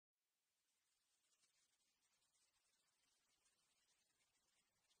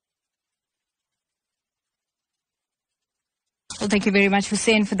Well, thank you very much,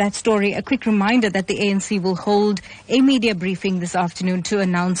 Hussein, for that story. A quick reminder that the ANC will hold a media briefing this afternoon to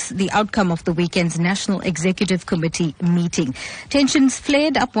announce the outcome of the weekend's National Executive Committee meeting. Tensions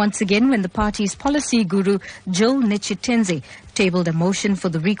flared up once again when the party's policy guru, Joel Netshitenzhe, tabled a motion for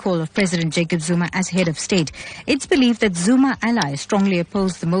the recall of President Jacob Zuma as head of state. It's believed that Zuma allies strongly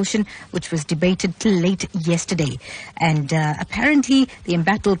opposed the motion, which was debated till late yesterday. And apparently, the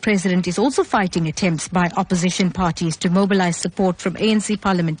embattled president is also fighting attempts by opposition parties to mobilize support from ANC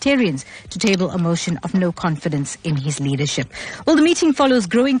parliamentarians to table a motion of no confidence in his leadership. Well, the meeting follows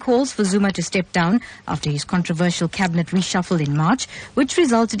growing calls for Zuma to step down after his controversial cabinet reshuffle in March, which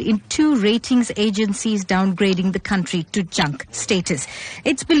resulted in 2 ratings agencies downgrading the country to junk status.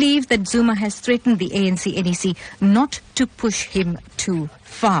 It's believed that Zuma has threatened the ANC-NEC not to push him too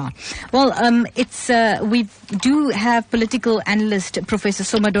far. Well, we do have political analyst Professor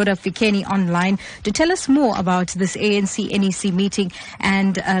Somadoda Fikeni online to tell us more about this ANC-NEC meeting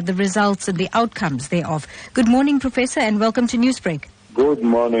and the results and the outcomes thereof. Good morning, Professor, and welcome to Newsbreak. Good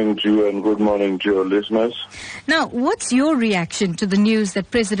morning to you and good morning to your listeners. Now, what's your reaction to the news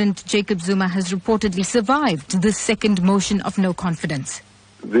that President Jacob Zuma has reportedly survived this second motion of no confidence?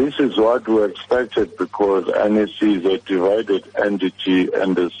 This is what we expected because NEC is a divided entity,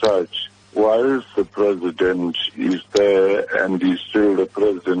 and as such, whilst the president is there and is still the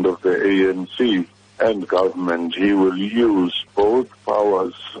president of the ANC and government, he will use both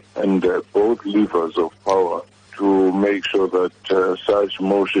powers and both levers of power to make sure that such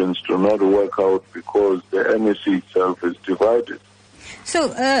motions do not work out because the NEC itself is divided.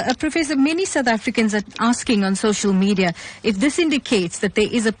 So, Professor, many South Africans are asking on social media if this indicates that there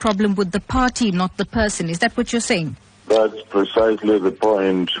is a problem with the party, not the person. Is that what you're saying? That's precisely the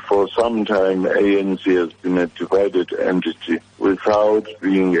point. For some time, ANC has been a divided entity without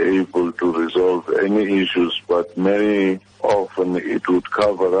being able to resolve any issues, but many often it would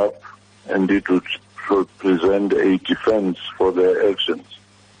cover up and it would present a defense for their actions.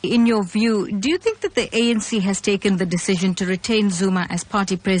 In your view, do you think that the ANC has taken the decision to retain Zuma as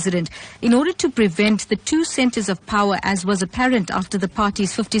party president in order to prevent the 2 centers of power, as was apparent after the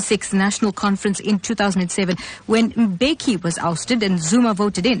party's 56th national conference in 2007 when Mbeki was ousted and Zuma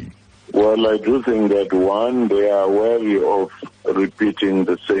voted in? Well, I do think that, one, they are wary of repeating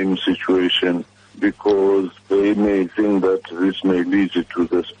the same situation because they may think that this may lead to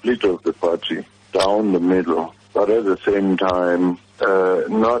the split of the party down the middle, but at the same time,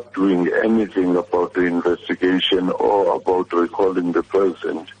 not doing anything about the investigation or about recalling the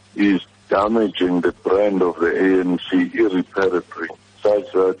president is damaging the brand of the ANC irreparably,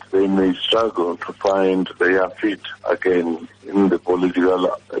 such that they may struggle to find their feet again in the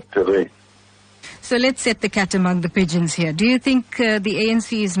political terrain. So let's set the cat among the pigeons here. Do you think the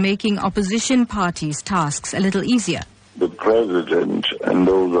ANC is making opposition parties' tasks a little easier? The president and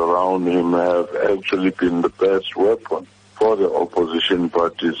those around him have actually been the best weapon for the opposition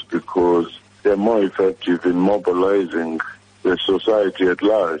parties because they're more effective in mobilizing the society at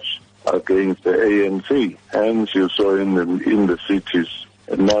large against the ANC. Hence, you saw in the cities,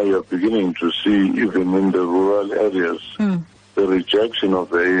 and now you're beginning to see even in the rural areas, the rejection of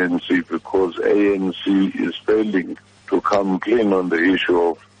the ANC because ANC is failing to come clean on the issue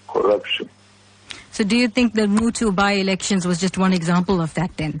of corruption. So do you think the Mutu by-elections was just one example of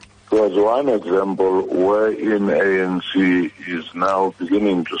that then? It was one example wherein ANC is now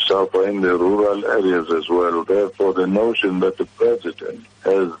beginning to suffer in the rural areas as well. Therefore, the notion that the president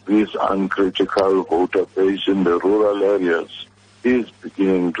has this uncritical voter base in the rural areas is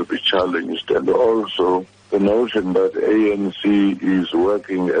beginning to be challenged. And also, the notion that ANC is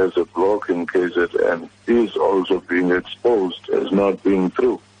working as a bloc in KZN is also being exposed as not being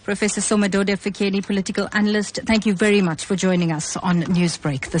true. Professor Somadoda Fikeni, political analyst, thank you very much for joining us on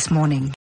Newsbreak this morning.